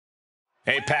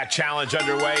8-pack challenge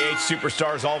underway. 8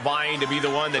 superstars all vying to be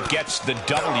the one that gets the W.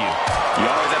 You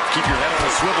always have to keep your head on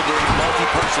a swivel during a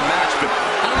multi-person match, but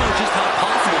I don't know just how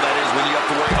possible that is when you have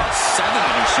to worry about 7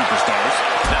 other superstars.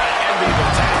 Not an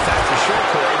enviable task, that's for sure,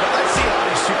 Corey, but let's see how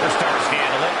these superstars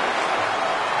handle it.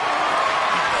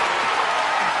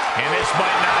 And this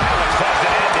might not have a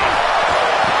pleasant ending.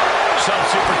 Some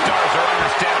superstars are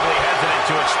understandably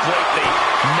hesitant to exploit the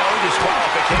no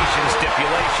disqualification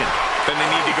stipulation. Then they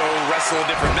need to go wrestle a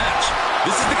different match.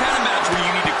 This is the kind of match where you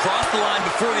need to cross the line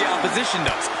before the opposition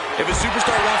does. If a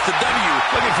superstar wants the W,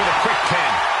 looking for the quick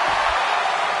pin.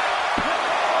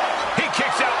 He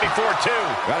kicks out before 2.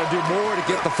 Got to do more to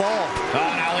get the fall.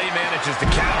 And Ali manages to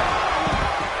counter.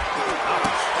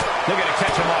 Looking to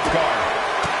catch him off guard.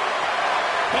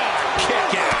 Oh, kick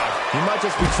out. He might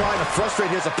just be trying to frustrate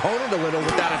his opponent a little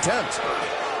with that attempt.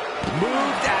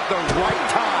 Moved at the right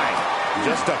time.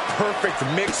 Just a perfect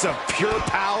mix of pure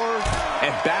power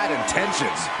and bad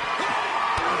intentions.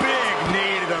 Big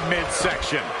knee to the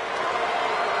midsection.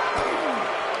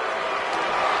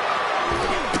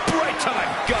 Right to the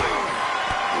gut.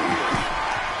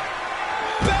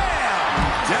 Bam!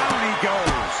 Down he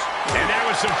goes. And there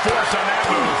was some force on that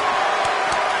move.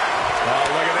 Oh,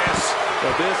 look at this.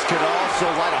 But this could also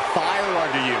light a fire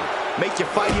under you. Make you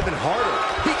fight even harder.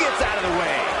 He gets out of the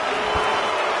way.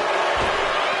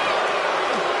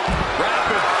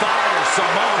 Rapid fire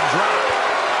Samoan drop.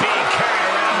 Being carried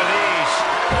around with ease.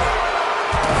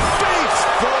 Face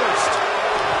first.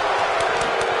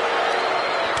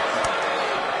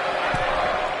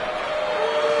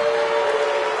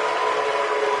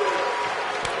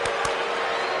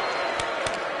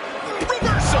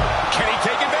 Reversal. Can he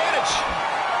take advantage?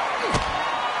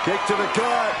 Kick to the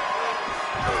gut.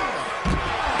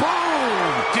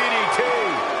 Boom. DDT.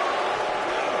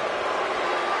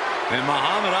 and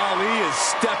Muhammad Ali is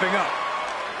stepping up.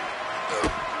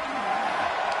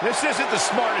 This isn't the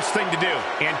smartest thing to do,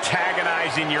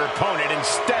 antagonizing your opponent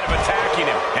instead of attacking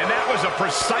him. And that was a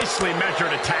precisely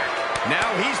measured attack. Now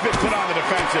he's been put on the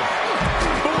defensive.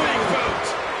 Booing boot.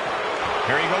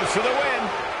 Here he goes for the win.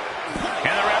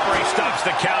 And the referee stops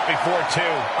the count before 2.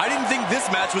 I didn't think this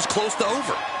match was close to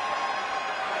over.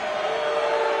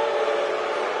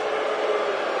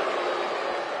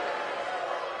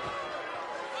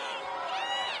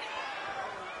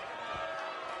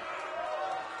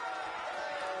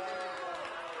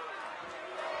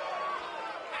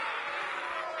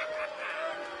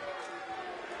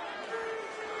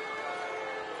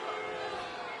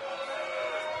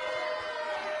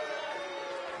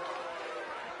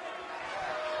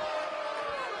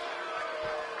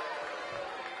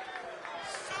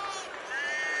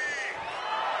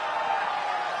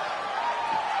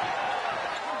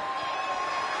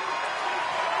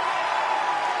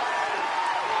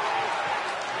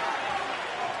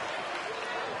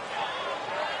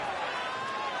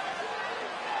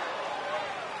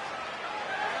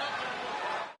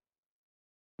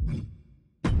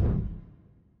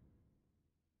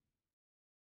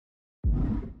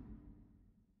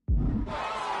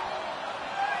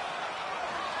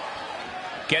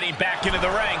 Getting back into the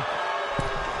ring.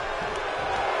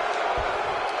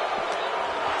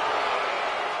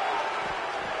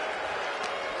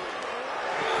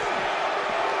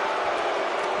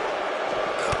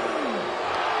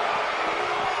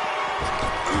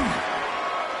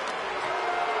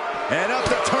 And up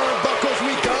the turnbuckles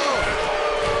we go.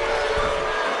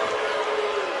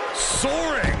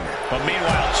 Soaring. But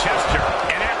meanwhile, Chester,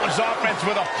 and that was offense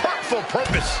with a hurtful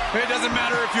purpose. It doesn't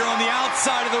matter if you're on the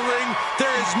outside of the ring.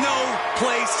 There is no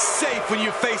place safe when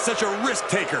you face such a risk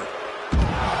taker.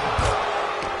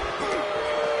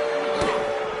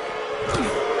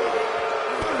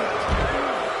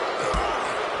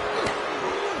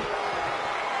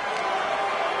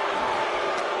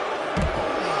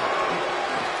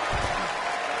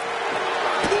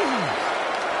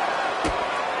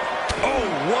 Oh,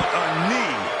 what a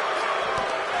knee.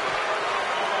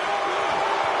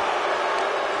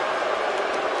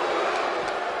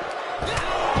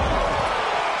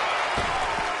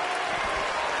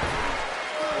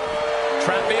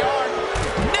 Trap the arm.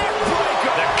 Neck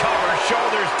breaker. The cover,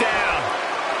 shoulders down.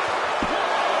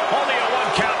 Only a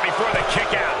 1 count before the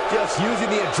kick out. Just using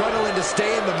the adrenaline to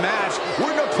stay in the match.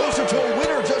 We're no closer to a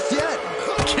winner just yet.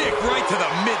 Kick right to the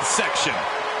midsection.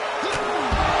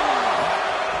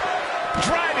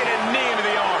 Driving a knee into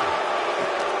the arm.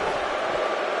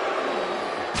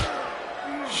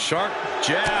 Sharp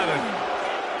jab and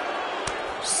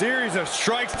series of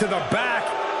strikes to the back.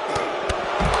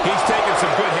 He's taking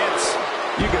some good hits.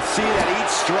 You can see that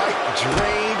each strike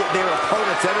drained their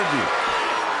opponent's energy.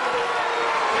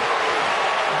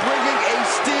 Bringing a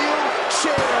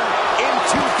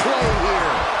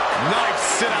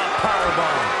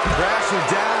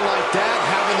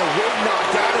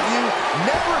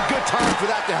for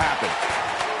that to happen.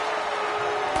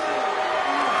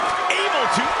 Able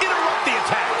to interrupt the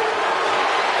attack.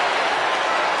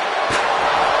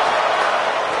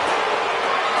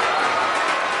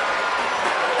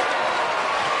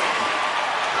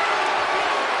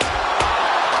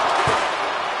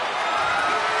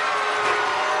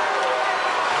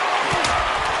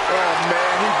 Oh,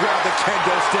 man, he grabbed the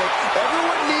kendo stick.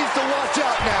 Everyone needs to watch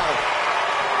out now.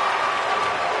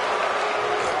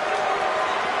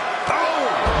 Oh,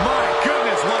 my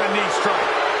goodness, what a knee strike.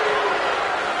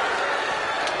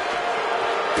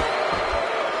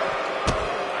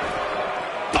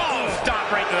 Oh,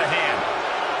 stop right to the hand.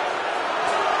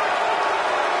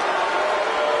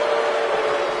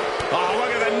 Oh,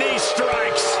 look at the knee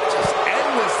strikes. Just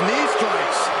endless knee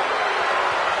strikes.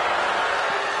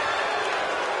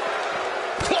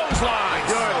 Clothesline.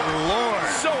 Good Lord.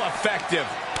 So effective.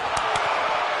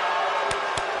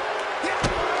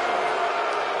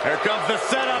 Here comes the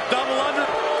setup, double under.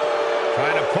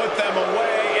 Trying to put them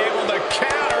away, able to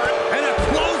counter it. And a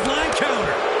clothesline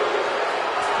counter.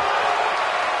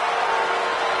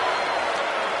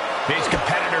 These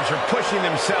competitors are pushing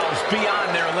themselves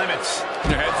beyond their limits.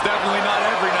 It's definitely not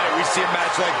every night we see a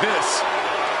match like this.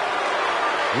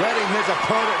 Letting his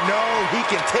opponent know he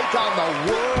can take on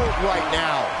the world right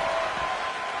now.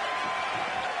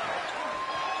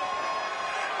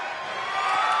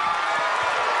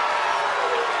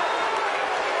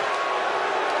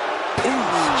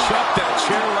 Chuck that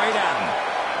chair right at him.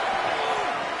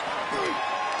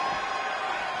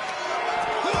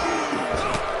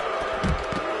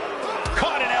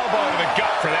 Caught an elbow to the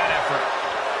gut for that effort.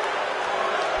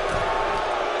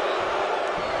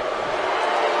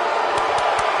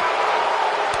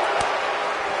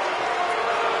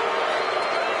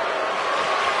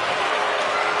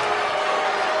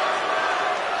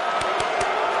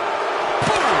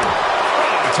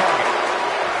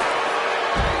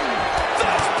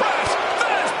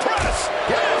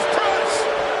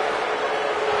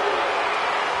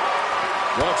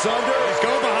 What's under? Let's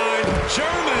go behind.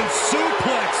 German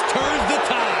suplex turns the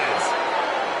tides.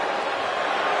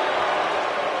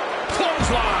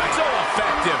 Clothesline. So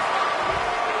effective.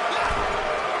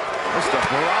 Just a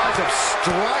barrage of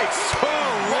strikes.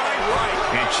 Oh, right.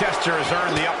 And Chester has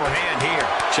earned the upper hand here.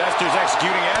 Chester's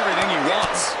executing everything he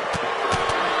wants.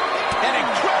 An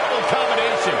incredible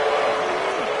combination.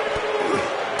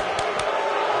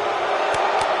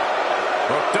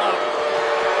 Hooked up.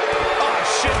 Oh,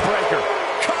 shin breaker.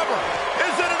 Cover.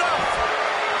 Is it enough?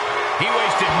 He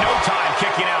wasted no time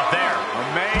kicking out there.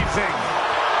 Amazing.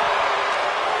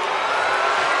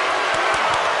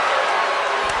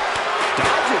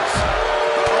 Dodges.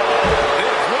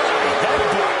 What a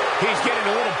headbutt. He's getting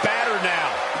a little battered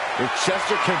now. If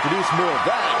Chester can produce more of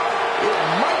that, it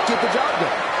might get the job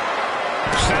done.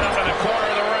 Set up in the corner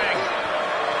of the ring.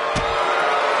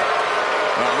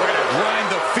 We're going to grind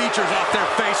the features off their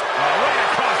face. Right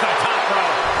across the top row.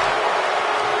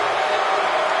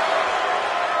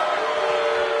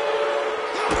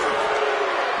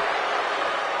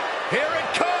 Here it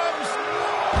comes.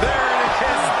 There it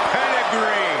is,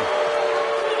 pedigree.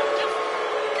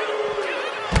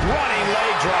 Running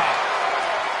leg drop.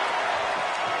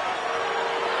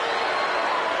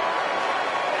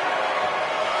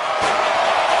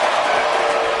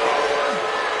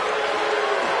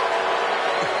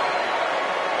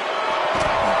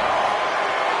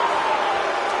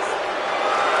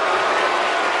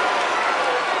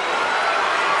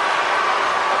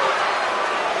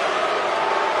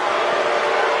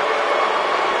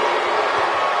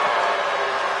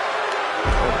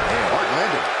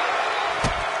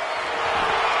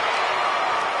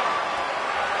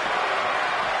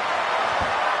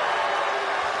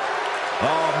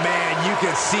 Oh, man, you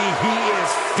can see he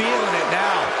is feeling it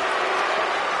now.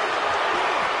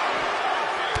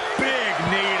 Big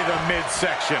knee to the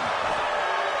midsection.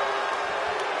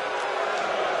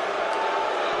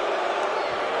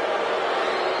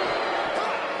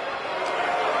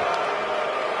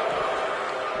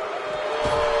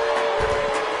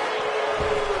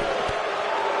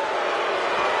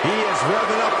 He is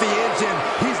revving up the engine.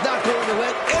 He's not going to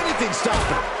let anything stop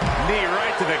him. Knee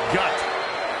right to the gut.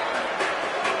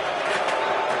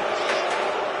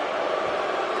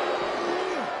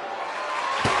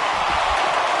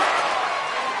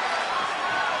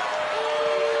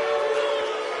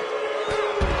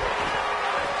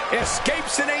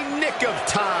 Escapes in a nick of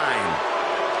time.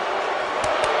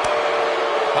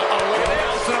 Uh-oh, look at this.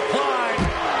 Nelson applied.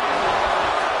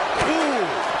 Ooh.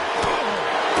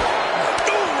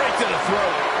 Ooh, right to the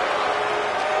throat.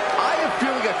 I am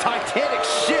feeling a titanic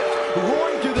shift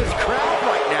roaring through this crowd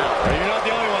right now. You're not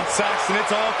the only one, Saxton.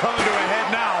 It's all coming to a head.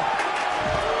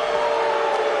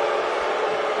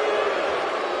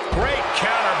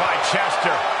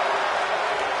 Chester.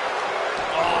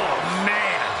 Oh,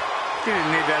 man. He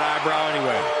didn't need that eyebrow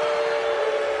anyway.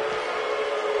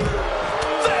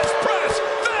 Fast press!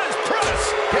 Fast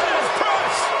press! Fast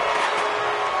press!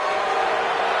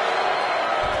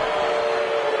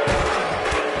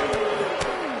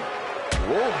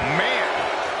 Oh, man.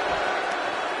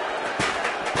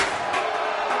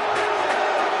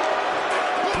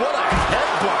 What a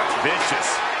headbutt. Vicious.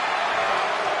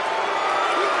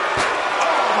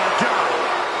 Oh, my God.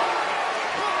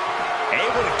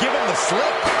 Able to give him the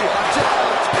slip. Watch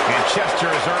out. And Chester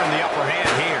has earned the upper hand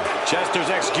here. Chester's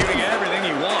executing everything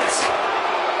he wants.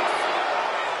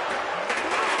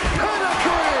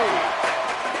 Pedigree.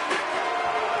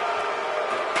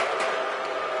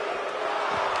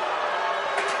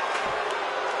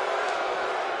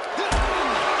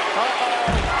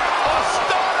 A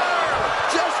stunner.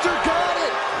 Chester got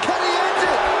it. Can he end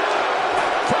it?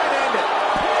 Try to end it.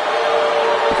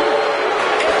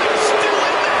 And he's still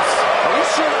in this. Are you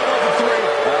sure that wasn't three?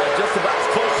 Just about as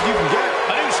close as you can get.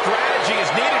 A new strategy is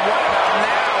needed right about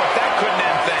now if that couldn't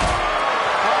end things.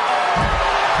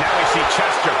 Now we see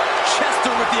Chester.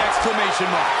 Chester with the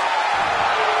exclamation mark.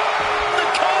 The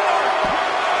cover!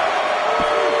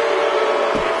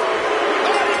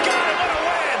 Oh, he got it! What a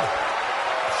win!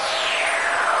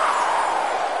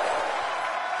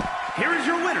 Here is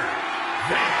your winner,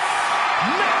 Vince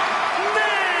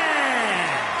McMahon.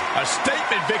 A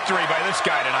statement victory by this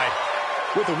guy tonight.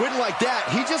 With a win like that,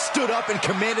 he just stood up and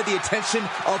commanded the attention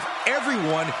of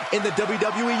everyone in the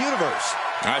WWE Universe.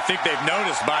 I think they've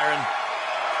noticed, Byron.